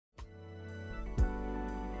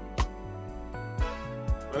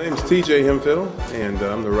My name is TJ Hemphill, and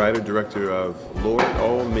I'm the writer-director of Lord,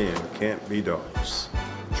 All Men Can't Be Dogs.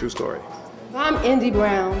 True story. I'm Indy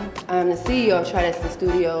Brown. I'm the CEO of Tridestin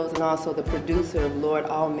Studios and also the producer of Lord,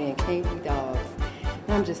 All Men Can't Be Dogs.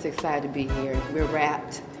 And I'm just excited to be here. We're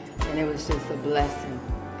wrapped, and it was just a blessing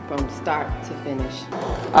from start to finish.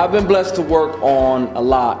 I've been blessed to work on a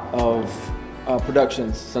lot of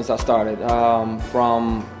productions since I started.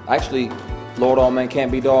 From actually, Lord, All Men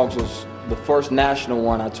Can't Be Dogs was the first national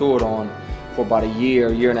one I toured on for about a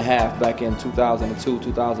year and a half back in 2002,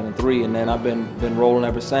 2003, and then I've been rolling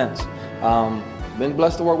ever since. Been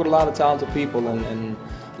blessed to work with a lot of talented people and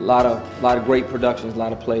a lot of great productions, a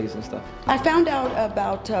lot of plays and stuff. I found out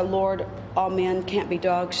about Lord, All Men Can't Be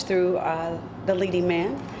Dogs through the leading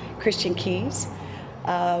man, Christian Keys.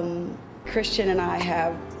 Christian and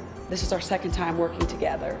I this is our second time working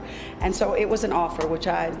together. And so it was an offer, which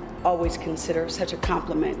I always consider such a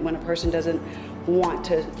compliment when a person doesn't want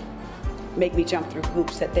to make me jump through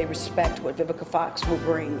hoops, that they respect what Vivica Fox will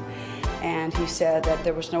bring. And he said that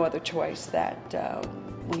there was no other choice, that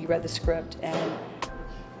when he read the script and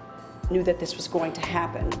knew that this was going to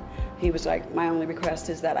happen, he was like, my only request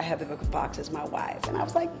is that I have Vivica Fox as my wife. And I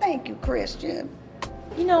was like, thank you, Christian.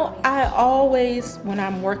 You know, I always, when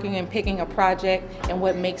I'm working and picking a project, and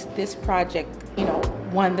what makes this project, you know,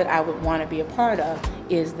 one that I would want to be a part of,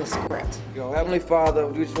 is the script. Heavenly Father,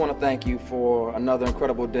 we just want to thank you for another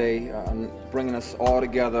incredible day, bringing us all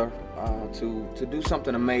together to do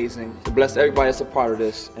something amazing, to bless everybody that's a part of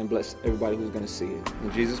this, and bless everybody who's going to see it.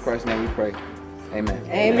 In Jesus Christ's name we pray. Amen.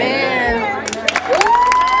 Amen.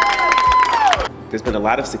 There's been a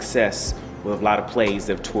lot of success with a lot of plays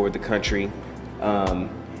that have toured the country.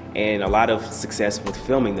 And a lot of success with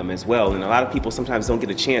filming them as well. And a lot of people sometimes don't get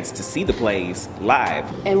a chance to see the plays live.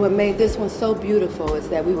 And what made this one so beautiful is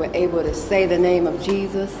that we were able to say the name of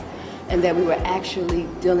Jesus, and that we were actually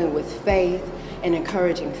dealing with faith and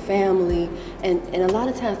encouraging family. And a lot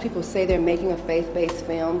of times people say they're making a faith-based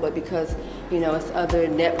film, but because, you know, it's other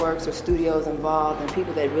networks or studios involved and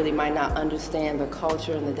people that really might not understand the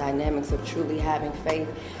culture and the dynamics of truly having faith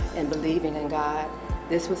and believing in God,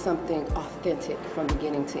 this was something authentic from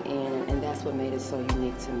beginning to end, and that's what made it so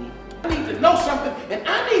unique to me. I need to know something, and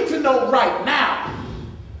I need to know right now.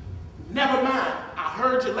 Never mind, I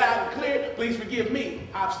heard you loud and clear. Please forgive me,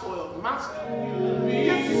 I've spoiled myself.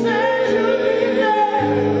 You said you'd be there.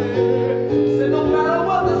 Said no matter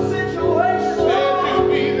what the situation, said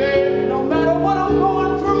you'd be there. No matter what I'm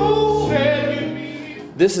going through, said you'd be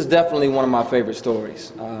there. This is definitely one of my favorite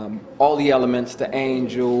stories. All the elements, the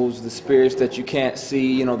angels, the spirits that you can't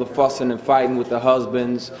see, you know, the fussing and fighting with the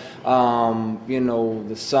husbands, you know,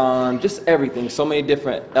 the son, just everything. So many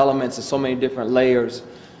different elements and so many different layers.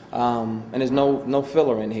 And there's no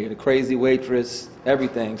filler in here. The crazy waitress,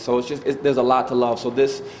 everything. So it's just, there's a lot to love. So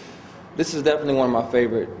this is definitely one of my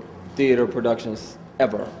favorite theater productions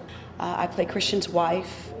ever. I play Christian's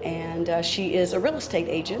wife, and she is a real estate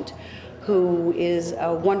agent who is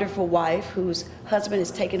a wonderful wife whose husband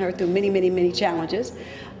has taken her through many, many, many challenges.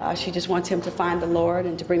 She just wants him to find the Lord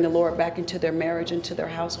and to bring the Lord back into their marriage and to their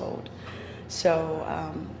household. So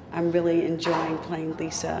I'm really enjoying playing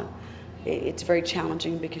Lisa. It's very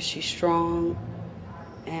challenging because she's strong,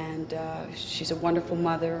 and she's a wonderful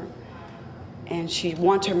mother, and she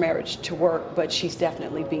wants her marriage to work, but she's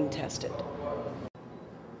definitely being tested.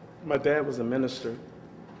 My dad was a minister,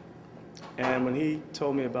 and when he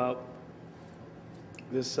told me about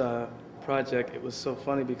this project, it was so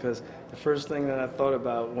funny because the first thing that I thought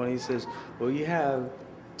about when he says, well, you have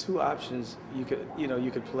two options. You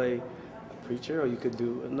could play a preacher or you could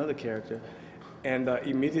do another character. And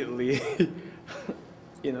immediately,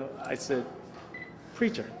 I said,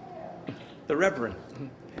 preacher, the Reverend,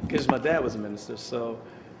 because my dad was a minister. So,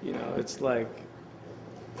 it's like,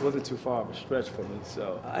 it wasn't too far of a stretch for me.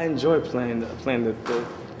 So I enjoy playing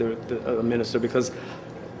the minister, because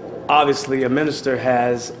obviously a minister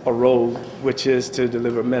has a role, which is to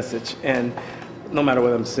deliver a message. And no matter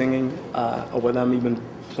whether I'm singing or whether I'm even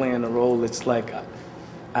playing a role, it's like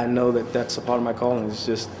I know that that's a part of my calling, is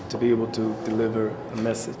just to be able to deliver a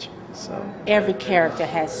message. So Every character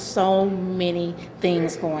has so many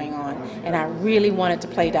things going on, and I really wanted to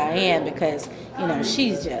play Diane because,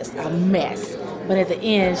 she's just a mess. But at the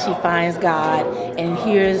end, she finds God and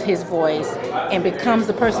hears His voice and becomes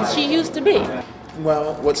the person she used to be.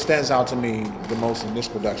 Well, what stands out to me the most in this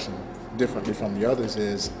production, differently from the others,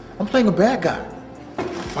 is I'm playing a bad guy.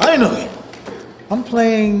 Finally! I'm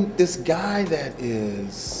playing this guy that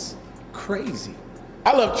is crazy.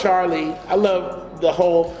 I love Charlie. I love the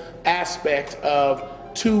whole aspect of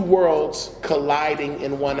two worlds colliding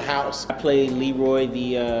in one house. I played Leroy,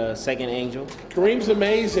 the second angel. Kareem's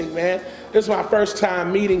amazing, man. This is my first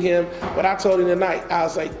time meeting him, but I told him tonight, I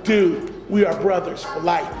was like, dude, we are brothers for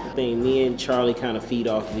life. I think me and Charlie kind of feed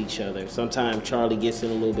off of each other. Sometimes Charlie gets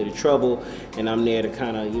in a little bit of trouble, and I'm there to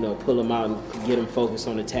kind of, pull him out and get him focused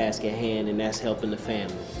on the task at hand, and that's helping the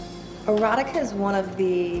family. Erotica is one of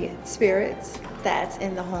the spirits that's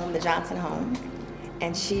in the home, the Johnson home,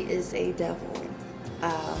 and she is a devil.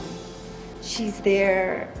 She's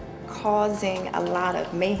there causing a lot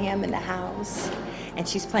of mayhem in the house, and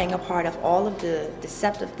she's playing a part of all of the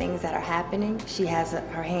deceptive things that are happening. She has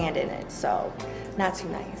her hand in it, so not too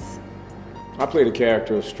nice. I played a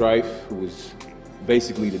character of Strife, who was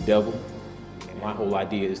basically the devil. My whole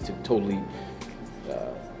idea is to totally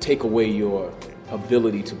take away your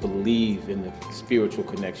ability to believe in the spiritual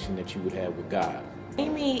connection that you would have with God.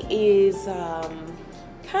 Amy is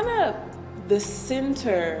kind of the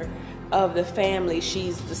center of the family.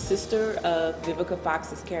 She's the sister of Vivica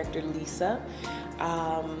Fox's character Lisa,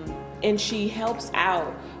 and she helps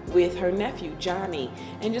out with her nephew Johnny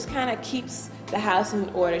and just kind of keeps the house in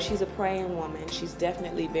order. She's a praying woman. She's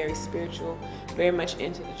definitely very spiritual, very much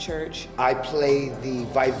into the church. I play the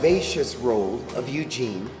vivacious role of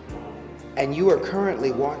Eugene, and you are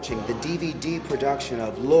currently watching the DVD production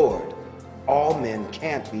of Lord, All Men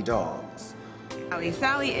Can't Be Dogs.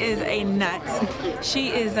 Sally is a nut. She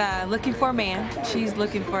is looking for a man. She's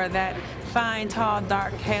looking for that fine, tall,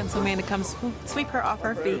 dark, handsome man to come sweep her off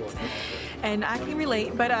her feet. And I can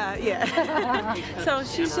relate, but yeah. So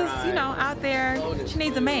she's just, out there. She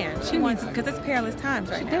needs a man. She wants, because it's perilous times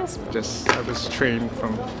right now. I was trained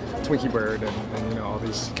from Twinkie Bird and all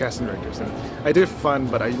these casting directors. And I did fun,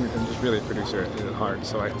 but I'm just really a producer at heart.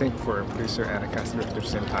 So I think for a producer and a casting director at the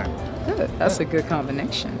same time. Good. That's a good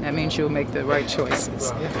combination. That means you'll make the right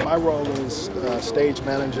choices. My role is stage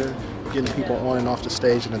manager, getting people on and off the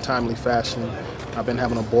stage in a timely fashion. I've been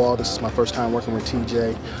having a ball. This is my first time working with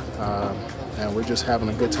TJ. And we're just having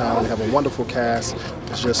a good time. We have a wonderful cast.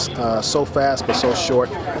 It's just so fast but so short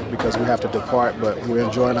because we have to depart, but we're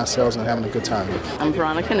enjoying ourselves and having a good time. I'm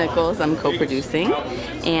Veronica Nichols. I'm co-producing,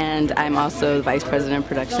 and I'm also Vice President of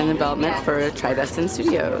Production and Development for Trivestin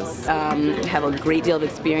Studios. Have a great deal of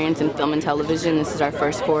experience in film and television. This is our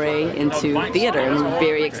first foray into theater, and we're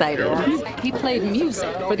very excited. He played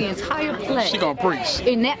music for the entire play. She gonna preach.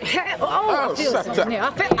 In that, I feel something there.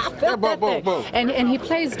 I felt that thing. And he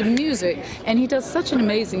plays the music, and he does such an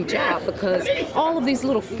amazing job because all of these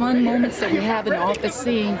little fun moments that we have in the office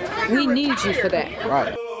scene, we need you for that.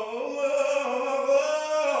 Right.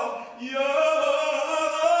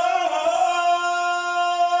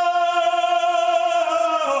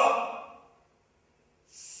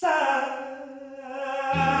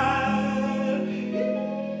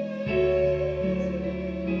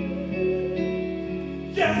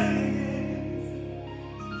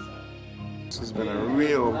 This has been a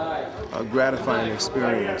real gratifying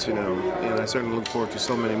experience, and I certainly look forward to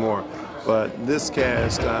so many more. But this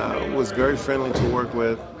cast was very friendly to work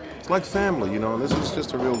with. It's like family, and this was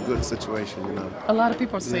just a real good situation, A lot of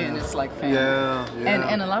people are saying it's like family. Yeah.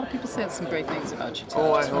 And a lot of people said some great things about you too.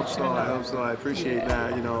 Oh, I hope so. I appreciate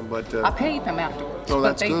that, but... I paid them afterwards. Oh,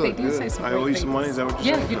 that's but good. they did say some I great owe you things. some money, is that what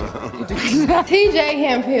you're saying? You do. TJ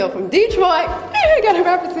Hemphill from Detroit. I gotta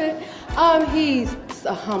represent. He's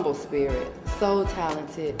a humble spirit, so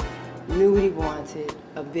talented, knew what he wanted,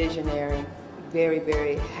 a visionary, very,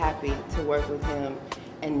 very happy to work with him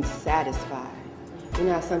and satisfied.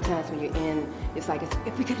 Sometimes when you're in, it's like,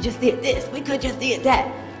 if we could have just did this, we could have just did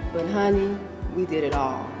that. But honey, we did it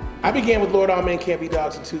all. I began with Lord, All Men Can't Be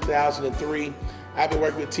Dogs in 2003. I've been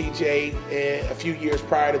working with TJ a few years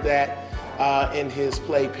prior to that in his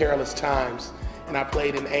play Perilous Times. And I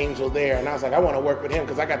played an angel there. And I was like, I want to work with him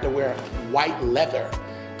because I got to wear white leather,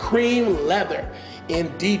 cream leather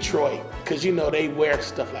in Detroit, because they wear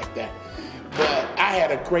stuff like that. But I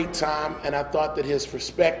had a great time, and I thought that his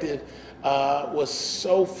perspective was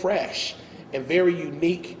so fresh and very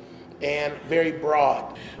unique and very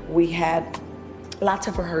broad. We had lots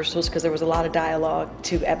of rehearsals because there was a lot of dialogue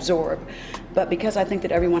to absorb. But because I think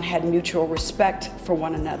that everyone had mutual respect for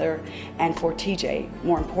one another and for TJ,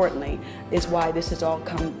 more importantly, is why this has all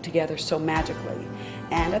come together so magically.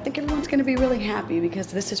 And I think everyone's going to be really happy because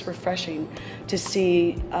this is refreshing to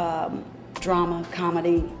see drama,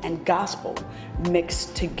 comedy, and gospel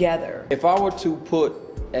mixed together. If I were to put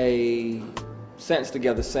a sentence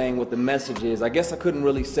together saying what the message is, I guess I couldn't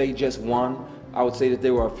really say just one. I would say that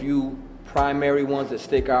there were a few primary ones that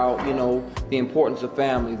stick out, the importance of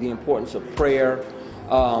family, the importance of prayer,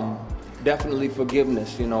 definitely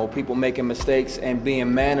forgiveness, people making mistakes and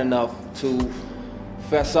being man enough to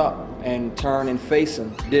fess up and turn and face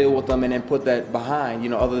them, deal with them, and then put that behind. You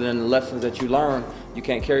know, other than the lessons that you learn, you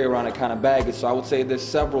can't carry around that kind of baggage. So I would say there's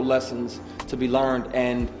several lessons to be learned,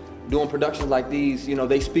 and doing productions like these, you know,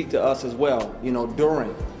 they speak to us as well. You know,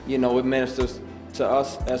 during, you know, it ministers to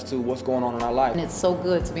us as to what's going on in our life. And it's so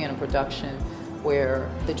good to be in a production where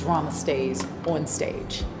the drama stays on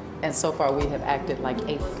stage. And so far we have acted like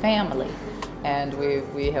a family. And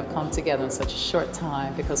we have come together in such a short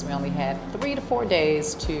time because we only had 3 to 4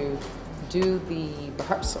 days to do the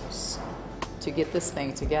rehearsals to get this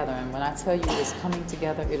thing together. And when I tell you it's coming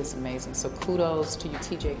together, it is amazing. So kudos to you,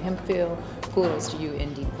 TJ Hemphill. Kudos to you,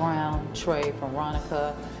 Indy Brown, Trey,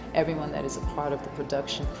 Veronica, everyone that is a part of the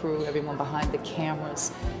production crew, everyone behind the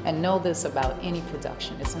cameras. And know this about any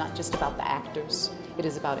production. It's not just about the actors. It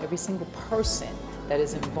is about every single person that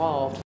is involved.